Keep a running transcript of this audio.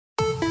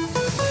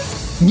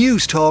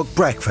News Talk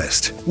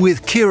Breakfast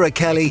with Ciara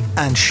Kelly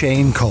and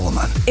Shane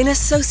Coleman. In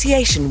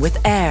association with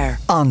AIR.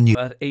 On News.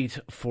 At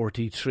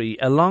 8:43,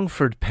 a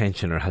Longford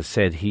pensioner has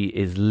said he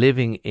is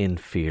living in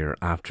fear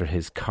after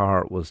his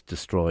car was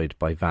destroyed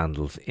by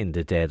vandals in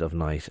the dead of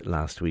night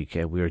last week.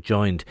 We are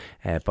joined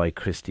by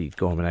Christy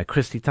Gorman.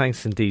 Christy,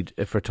 thanks indeed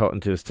for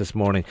talking to us this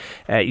morning.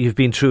 You've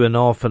been through an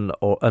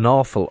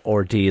awful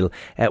ordeal.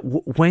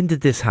 When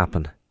did this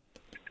happen?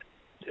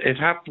 It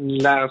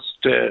happened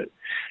last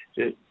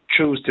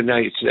Tuesday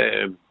night,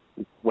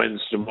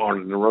 Wednesday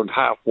morning, around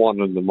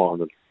 1:30 in the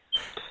morning.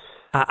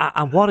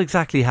 And what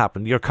exactly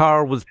happened? Your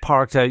car was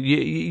parked out.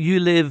 You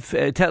live.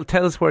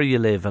 Tell us where you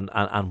live and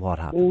what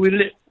happened.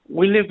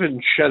 We live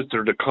in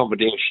sheltered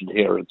accommodation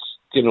here.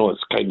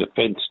 It's kind of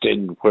fenced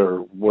in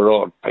where we're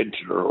all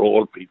pensioner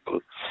old people,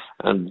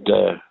 and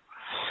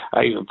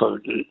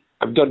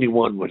I'm the only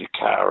one with a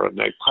car,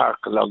 and I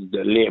park along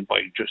the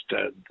lay-by just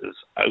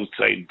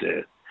outside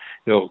the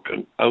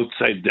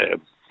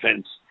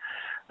fence.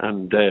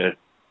 And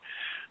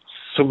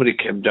somebody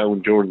came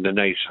down during the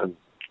night and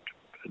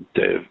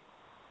they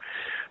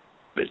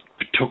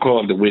took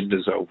all the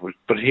windows out.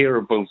 But here,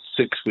 about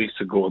 6 weeks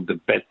ago, they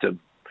bet the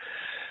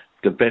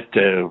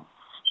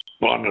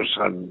bonnet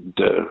and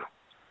the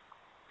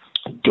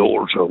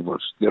doors over,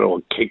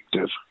 kicked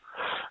it.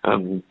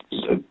 And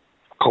a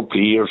couple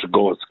of years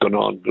ago, it's gone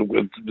on.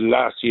 The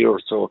last year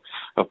or so,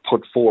 I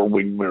put 4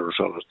 wing mirrors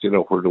on it,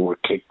 where they were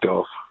kicked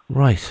off.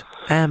 Right.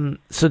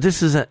 So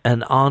this is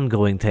an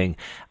ongoing thing.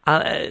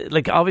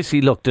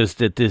 Obviously, look, there's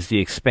the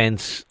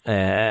expense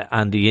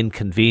and the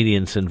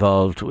inconvenience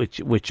involved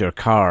with your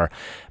car.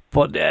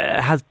 But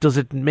does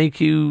it make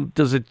you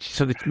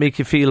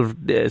feel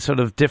sort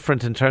of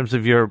different in terms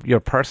of your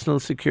personal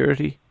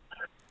security?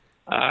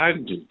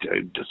 I'm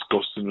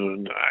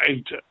disgusting.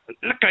 I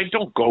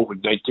don't go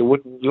at night.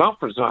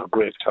 Longford's not a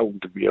great town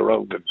to be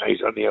around at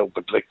night anyhow,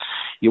 but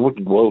you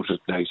wouldn't go out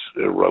at night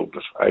around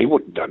it. I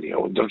wouldn't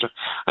anyhow.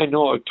 I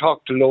know I've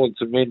talked to loads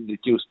of men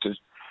that used to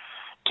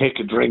take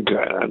a drink,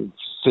 and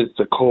since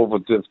the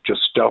COVID they've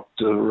just stopped.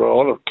 They're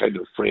all kind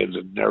of afraid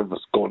and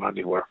nervous going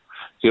anywhere.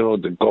 They go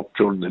up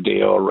during the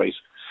day all right.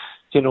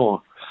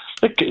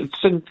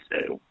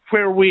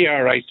 Where we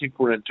are, I think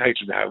we're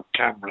entitled to have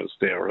cameras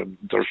there, and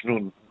there's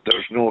no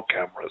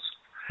cameras.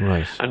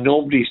 Right. And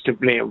nobody's to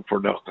blame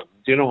for nothing.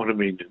 Do you know what I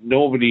mean?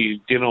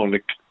 Nobody, I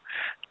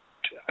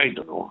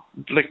don't know.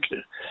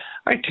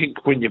 I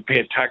think when you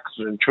pay tax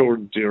and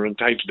insurance, you're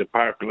entitled to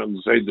park along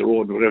the side of the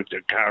road without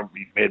your car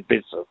being made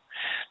bits of.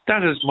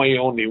 That is my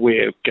only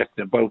way of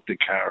getting about the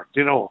car,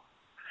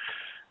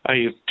 I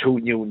have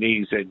 2 new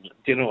knees in,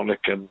 and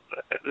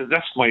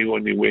that's my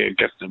only way of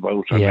getting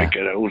about. And I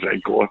get out, I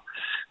go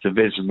to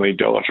visit my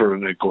daughter,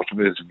 and I go to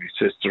visit my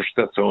sisters.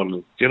 That's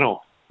all,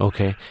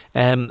 Okay.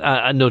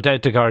 No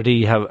doubt the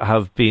Gardaí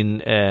have been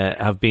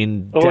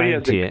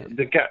down to you.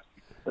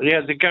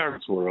 The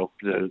guards were up.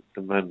 The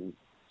man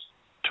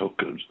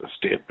took a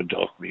statement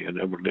off me and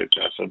everything like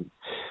that. And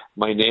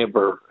my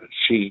neighbour,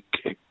 she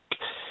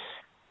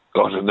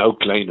got an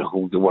outline of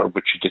who they were,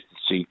 but she didn't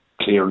see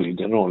clearly,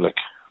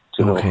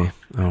 Okay,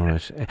 all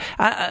right.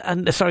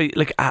 And sorry,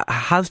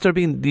 has there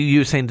been? You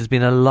were saying there's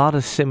been a lot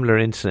of similar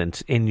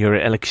incidents in your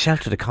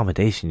sheltered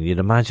accommodation. You'd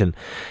imagine,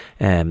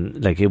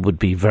 it would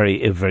be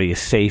a very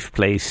safe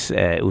place.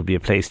 It would be a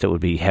place that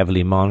would be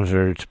heavily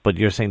monitored. But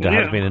you're saying there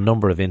has been a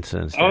number of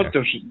incidents.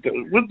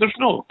 There's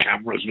no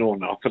cameras, no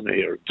nothing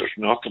here. There's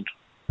nothing.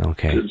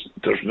 Okay.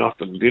 There's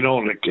nothing.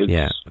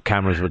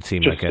 Cameras would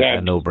seem like a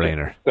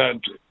no-brainer.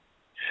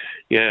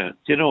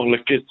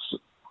 It's.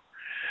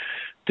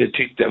 They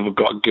think they have a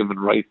God-given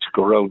right to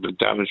go around and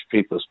damage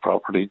people's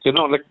property.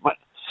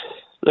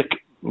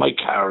 My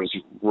car is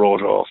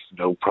wrote off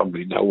now,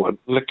 probably now. And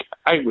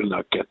I will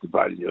not get the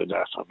value of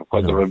that. And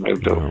whether I'm able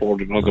to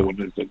afford another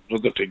one is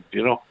another thing,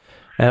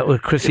 Well,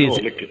 Chrissy,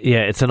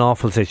 it's an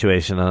awful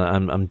situation,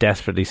 and I'm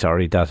desperately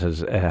sorry that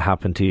has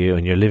happened to you.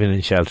 And you're living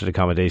in sheltered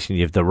accommodation.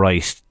 You have the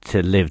right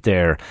to live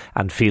there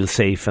and feel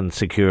safe and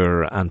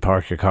secure and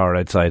park your car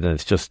outside, and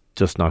it's just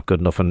not good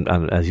enough. And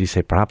as you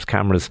say, perhaps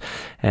cameras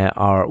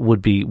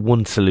would be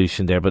one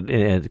solution there. But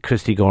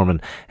Christy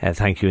Gorman,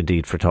 thank you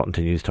indeed for talking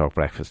to News Talk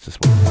Breakfast this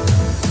morning.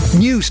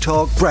 News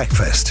Talk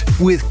Breakfast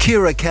with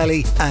Ciara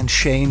Kelly and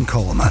Shane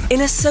Coleman.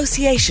 In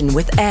association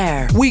with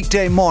AIR.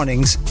 Weekday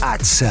mornings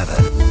at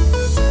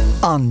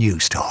 7 on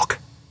News Talk.